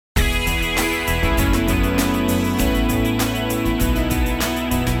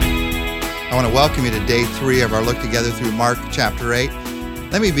I want to welcome you to day 3 of our look together through Mark chapter 8.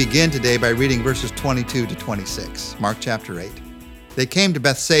 Let me begin today by reading verses 22 to 26. Mark chapter 8. They came to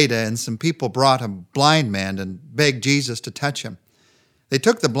Bethsaida, and some people brought a blind man and begged Jesus to touch him. They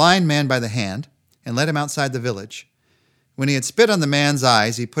took the blind man by the hand and led him outside the village. When he had spit on the man's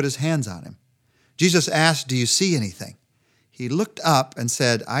eyes, he put his hands on him. Jesus asked, "Do you see anything?" He looked up and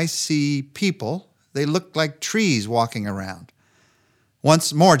said, "I see people. They look like trees walking around."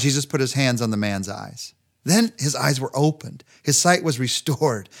 Once more, Jesus put his hands on the man's eyes. Then his eyes were opened, his sight was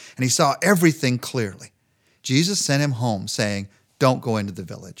restored, and he saw everything clearly. Jesus sent him home, saying, "Don't go into the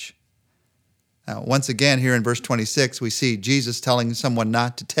village." Now, once again, here in verse 26, we see Jesus telling someone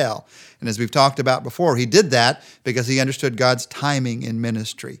not to tell. And as we've talked about before, he did that because he understood God's timing in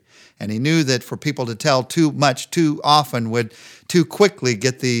ministry. And he knew that for people to tell too much too often would too quickly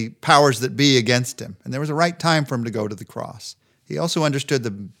get the powers that be against him. And there was a right time for him to go to the cross. He also understood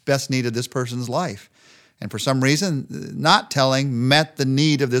the best need of this person's life. And for some reason, not telling met the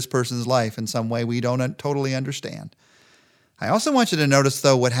need of this person's life in some way we don't totally understand. I also want you to notice,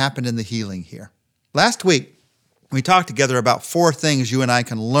 though, what happened in the healing here. Last week, we talked together about 4 things you and I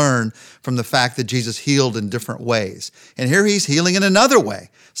can learn from the fact that Jesus healed in different ways. And here he's healing in another way,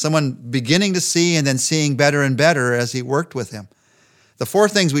 someone beginning to see and then seeing better and better as he worked with him. The 4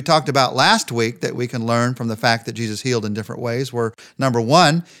 things we talked about last week that we can learn from the fact that Jesus healed in different ways were, number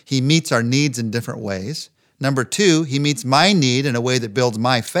 1, he meets our needs in different ways. Number 2, he meets my need in a way that builds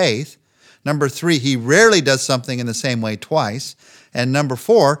my faith. Number 3, he rarely does something in the same way twice. And number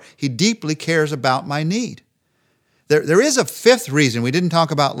 4, he deeply cares about my need. There is a 5th reason we didn't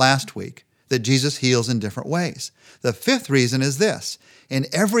talk about last week that Jesus heals in different ways. The 5th reason is this: in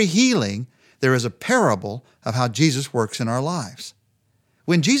every healing, there is a parable of how Jesus works in our lives.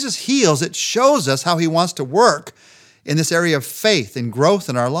 When Jesus heals, it shows us how he wants to work in this area of faith and growth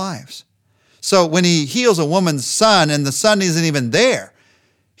in our lives. So when he heals a woman's son and the son isn't even there,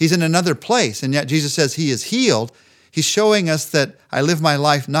 he's in another place, and yet Jesus says he is healed, he's showing us that I live my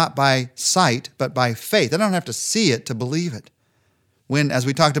life not by sight, but by faith. I don't have to see it to believe it. When, as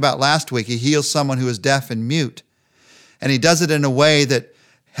we talked about last week, he heals someone who is deaf and mute, and he does it in a way that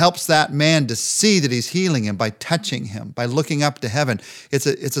helps that man to see that he's healing him by touching him, by looking up to heaven. It's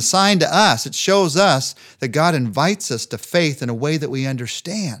a sign to us. It shows us that God invites us to faith in a way that we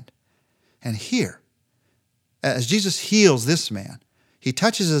understand. And here, as Jesus heals this man, he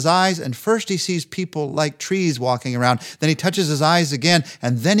touches his eyes, and first he sees people like trees walking around. Then he touches his eyes again,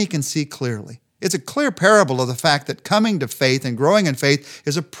 and then he can see clearly. It's a clear parable of the fact that coming to faith and growing in faith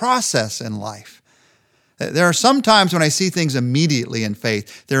is a process in life. There are some times when I see things immediately in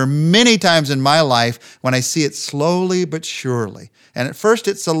faith. There are many times in my life when I see it slowly but surely. And at first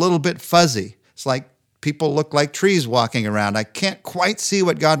it's a little bit fuzzy. It's like people look like trees walking around. I can't quite see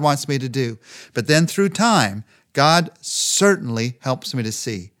what God wants me to do. But then through time, God certainly helps me to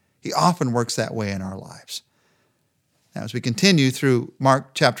see. He often works that way in our lives. Now, as we continue through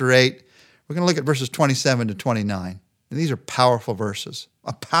Mark chapter 8, we're going to look at verses 27 to 29. And these are powerful verses,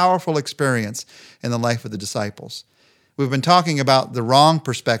 a powerful experience in the life of the disciples. We've been talking about the wrong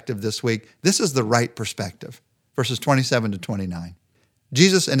perspective this week. This is the right perspective, verses 27 to 29.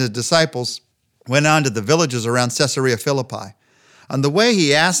 Jesus and his disciples went on to the villages around Caesarea Philippi. On the way,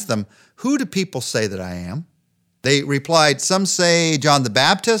 he asked them, "Who do people say that I am?" They replied, "Some say John the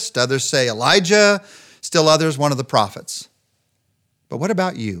Baptist, others say Elijah, still others one of the prophets." "But what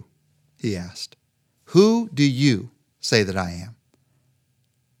about you?" he asked. "Who do you say that I am?"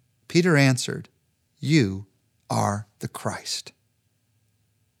 Peter answered, "You are the Christ."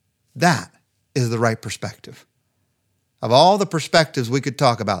 That is the right perspective. Of all the perspectives we could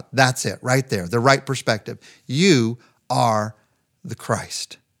talk about, that's it, right there, the right perspective. You are the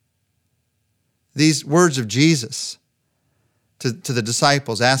Christ. These words of Jesus to the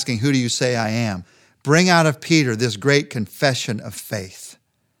disciples asking, "Who do you say I am?" bring out of Peter this great confession of faith.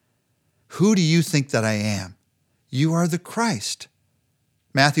 Who do you think that I am? You are the Christ.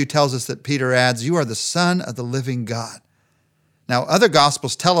 Matthew tells us that Peter adds, "You are the Son of the living God." Now, other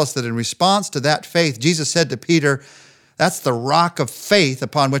Gospels tell us that in response to that faith, Jesus said to Peter, "That's the rock of faith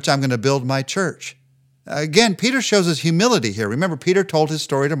upon which I'm going to build my church." Again, Peter shows us humility here. Remember, Peter told his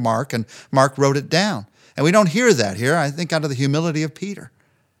story to Mark, and Mark wrote it down. And we don't hear that here, I think, out of the humility of Peter.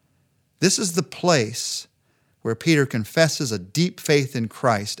 This is the place where Peter confesses a deep faith in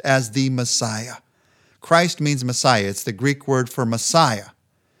Christ as the Messiah. Christ means Messiah. It's the Greek word for Messiah.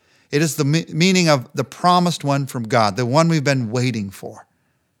 It is the meaning of the promised one from God, the one we've been waiting for.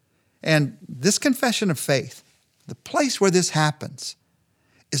 And this confession of faith, the place where this happens,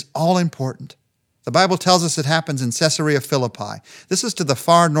 is all important. The Bible tells us it happens in Caesarea Philippi. This is to the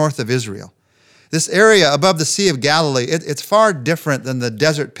far north of Israel. This area above the Sea of Galilee, it's far different than the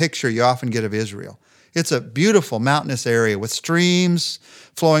desert picture you often get of Israel. It's a beautiful mountainous area with streams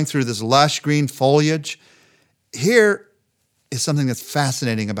flowing through this lush green foliage. Here is something that's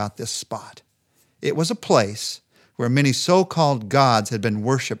fascinating about this spot. It was a place where many so-called gods had been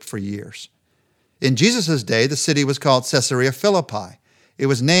worshipped for years. In Jesus' day, the city was called Caesarea Philippi. It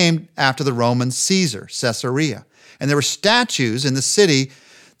was named after the Roman Caesar, Caesarea. And there were statues in the city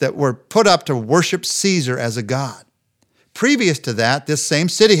that were put up to worship Caesar as a god. Previous to that, this same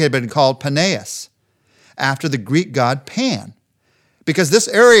city had been called Paneas, after the Greek god Pan, because this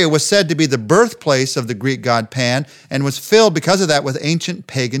area was said to be the birthplace of the Greek god Pan and was filled because of that with ancient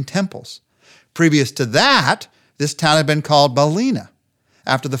pagan temples. Previous to that, this town had been called Baalina,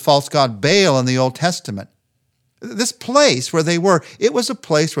 after the false god Baal in the Old Testament. This place where they were, it was a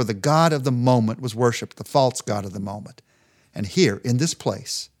place where the god of the moment was worshipped, the false god of the moment. And here, in this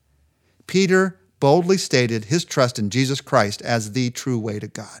place, Peter boldly stated his trust in Jesus Christ as the true way to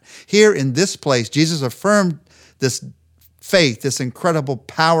God. Here in this place, Jesus affirmed this faith, this incredible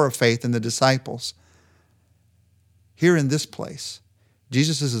power of faith in the disciples. Here in this place,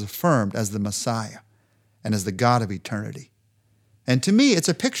 Jesus is affirmed as the Messiah and as the God of eternity. And to me, it's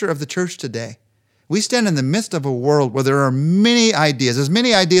a picture of the church today. We stand in the midst of a world where there are many ideas. There's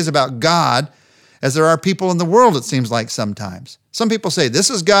many ideas about God as there are people in the world, it seems like sometimes. Some people say this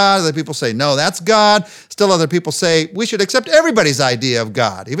is God. Other people say, no, that's God. Still other people say we should accept everybody's idea of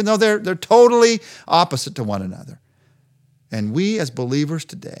God, even though they're totally opposite to one another. And we as believers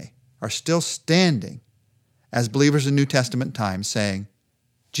today are still standing as believers in New Testament times saying,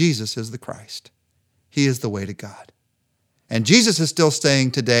 Jesus is the Christ. He is the way to God. And Jesus is still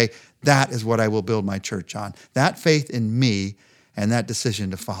saying today, that is what I will build my church on. That faith in me and that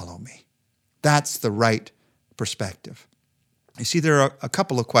decision to follow me. That's the right perspective. You see, there are a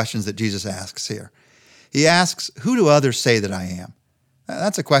couple of questions that Jesus asks here. He asks, who do others say that I am?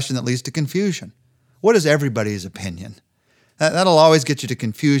 That's a question that leads to confusion. What is everybody's opinion? That'll always get you to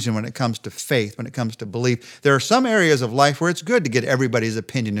confusion when it comes to faith, when it comes to belief. There are some areas of life where it's good to get everybody's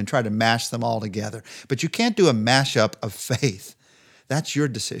opinion and try to mash them all together. But you can't do a mashup of faith. That's your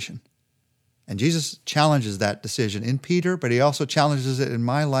decision. And Jesus challenges that decision in Peter, but he also challenges it in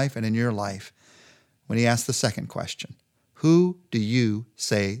my life and in your life when he asks the second question. Who do you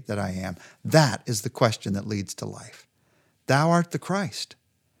say that I am? That is the question that leads to life. Thou art the Christ.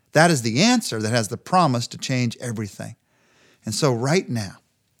 That is the answer that has the promise to change everything. And so right now,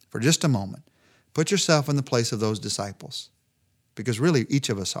 for just a moment, put yourself in the place of those disciples, because really each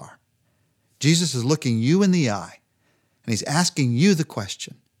of us are. Jesus is looking you in the eye, and he's asking you the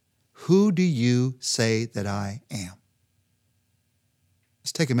question, who do you say that I am?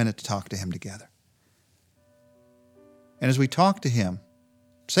 Let's take a minute to talk to him together. And as we talk to him,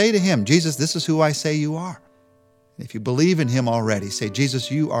 say to him, Jesus, this is who I say you are. And if you believe in him already, say,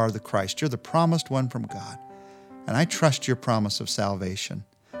 Jesus, you are the Christ. You're the promised one from God. And I trust your promise of salvation.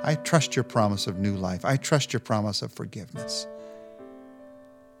 I trust your promise of new life. I trust your promise of forgiveness.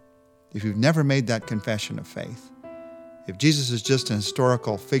 If you've never made that confession of faith, if Jesus is just an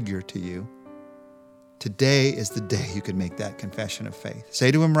historical figure to you, today is the day you can make that confession of faith.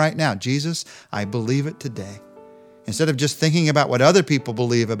 Say to him right now, Jesus, I believe it today. Instead of just thinking about what other people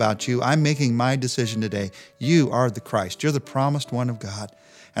believe about you, I'm making my decision today. You are the Christ. You're the promised one of God.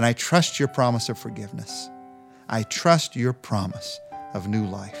 And I trust your promise of forgiveness. I trust your promise of new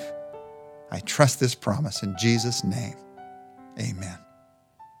life. I trust this promise in Jesus' name. Amen.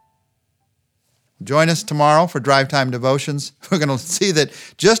 Join us tomorrow for Drive Time Devotions. We're going to see that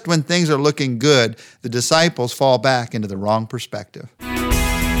just when things are looking good, the disciples fall back into the wrong perspective.